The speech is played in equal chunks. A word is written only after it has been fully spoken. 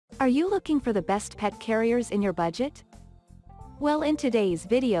Are you looking for the best pet carriers in your budget? Well, in today's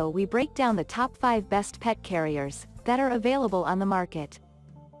video we break down the top 5 best pet carriers that are available on the market.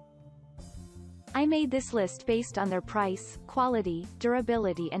 I made this list based on their price, quality,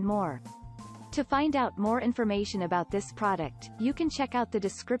 durability and more. To find out more information about this product, you can check out the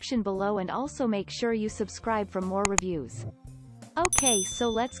description below and also make sure you subscribe for more reviews. Okay, so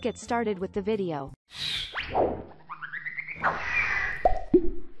let's get started with the video.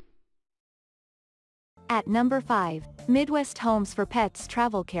 At number 5, Midwest Homes for Pets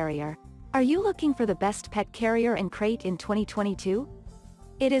Travel Carrier. Are you looking for the best pet carrier and crate in 2022?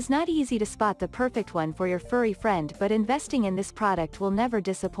 It is not easy to spot the perfect one for your furry friend, but investing in this product will never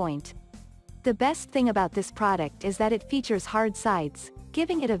disappoint. The best thing about this product is that it features hard sides,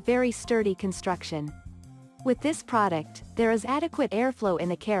 giving it a very sturdy construction. With this product, there is adequate airflow in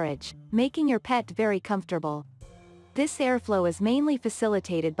the carriage, making your pet very comfortable. This airflow is mainly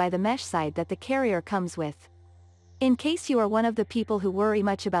facilitated by the mesh side that the carrier comes with. In case you are one of the people who worry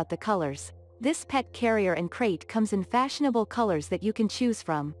much about the colors, this pet carrier and crate comes in fashionable colors that you can choose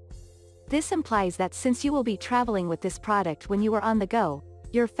from. This implies that since you will be traveling with this product when you are on the go,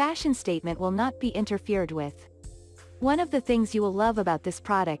 your fashion statement will not be interfered with. One of the things you will love about this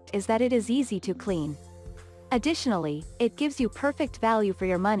product is that it is easy to clean. Additionally, it gives you perfect value for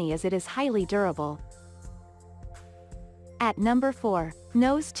your money as it is highly durable. At number 4,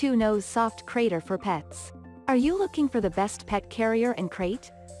 Nose to Nose Soft-Krater for Pets. Are you looking for the best pet carrier and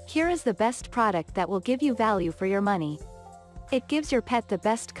crate? Here is the best product that will give you value for your money. It gives your pet the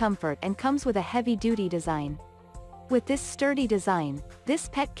best comfort and comes with a heavy-duty design. With this sturdy design, this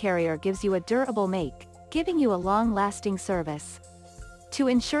pet carrier gives you a durable make, giving you a long-lasting service. To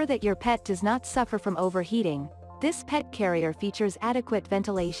ensure that your pet does not suffer from overheating, this pet carrier features adequate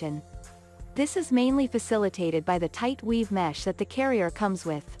ventilation. This is mainly facilitated by the tight weave mesh that the carrier comes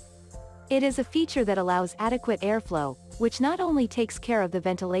with. It is a feature that allows adequate airflow, which not only takes care of the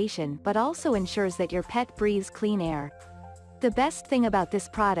ventilation but also ensures that your pet breathes clean air. The best thing about this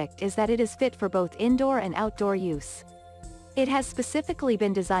product is that it is fit for both indoor and outdoor use. It has specifically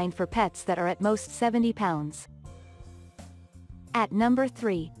been designed for pets that are at most 70 pounds. At number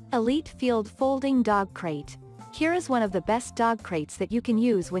 3, EliteField Folding Dog Crate. Here is one of the best dog crates that you can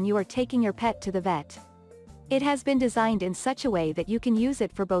use when you are taking your pet to the vet. It has been designed in such a way that you can use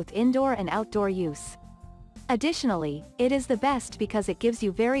it for both indoor and outdoor use. Additionally, it is the best because it gives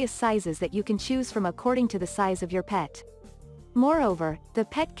you various sizes that you can choose from according to the size of your pet. Moreover, the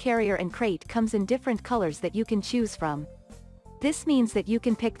pet carrier and crate comes in different colors that you can choose from. This means that you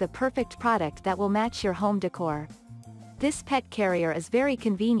can pick the perfect product that will match your home decor. This pet carrier is very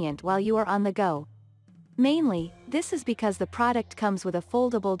convenient while you are on the go. Mainly, this is because the product comes with a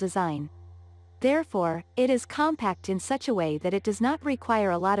foldable design. Therefore, it is compact in such a way that it does not require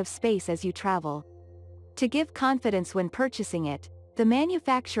a lot of space as you travel. To give confidence when purchasing it, the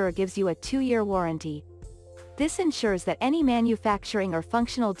manufacturer gives you a 2-year warranty. This ensures that any manufacturing or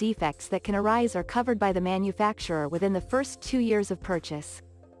functional defects that can arise are covered by the manufacturer within the first 2 years of purchase.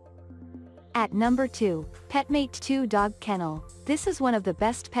 At number 2, Petmate Two Dog Kennel. This is one of the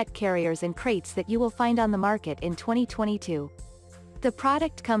best pet carriers and crates that you will find on the market in 2022. The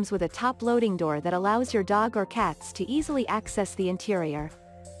product comes with a top loading door that allows your dog or cats to easily access the interior.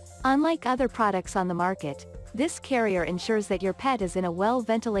 Unlike other products on the market, this carrier ensures that your pet is in a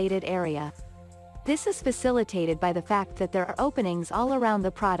well-ventilated area. This is facilitated by the fact that there are openings all around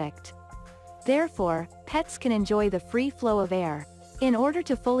the product. Therefore, pets can enjoy the free flow of air. In order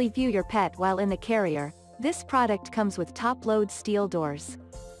to fully view your pet while in the carrier, this product comes with top-load steel doors.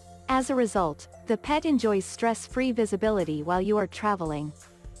 As a result, the pet enjoys stress-free visibility while you are traveling.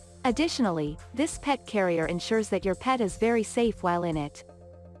 Additionally, this pet carrier ensures that your pet is very safe while in it.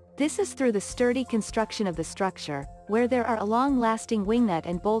 This is through the sturdy construction of the structure, where there are a long-lasting wingnut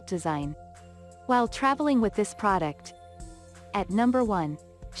and bolt design. While traveling with this product. At number 1,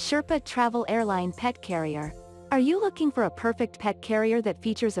 Sherpa Travel Airline Pet Carrier. Are you looking for a perfect pet carrier that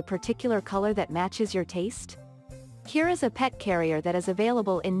features a particular color that matches your taste? Here is a pet carrier that is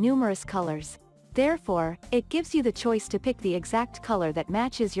available in numerous colors. Therefore, it gives you the choice to pick the exact color that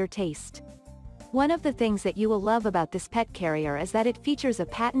matches your taste. One of the things that you will love about this pet carrier is that it features a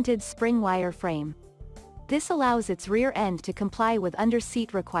patented spring wire frame. This allows its rear end to comply with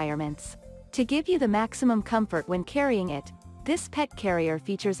under-seat requirements. To give you the maximum comfort when carrying it, this pet carrier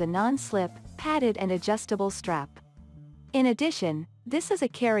features a non-slip, padded and adjustable strap. In addition, this is a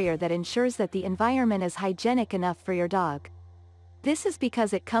carrier that ensures that the environment is hygienic enough for your dog. This is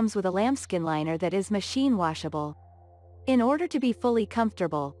because it comes with a lambskin liner that is machine washable. In order to be fully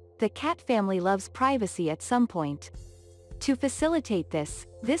comfortable, the cat family loves privacy at some point. To facilitate this,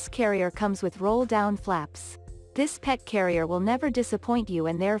 this carrier comes with roll-down flaps. This pet carrier will never disappoint you,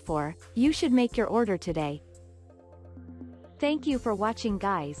 and therefore, you should make your order today. Thank you for watching,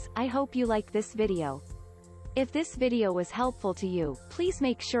 guys. I hope you like this video. If this video was helpful to you, please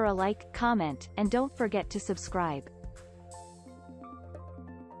make sure a like, comment, and don't forget to subscribe.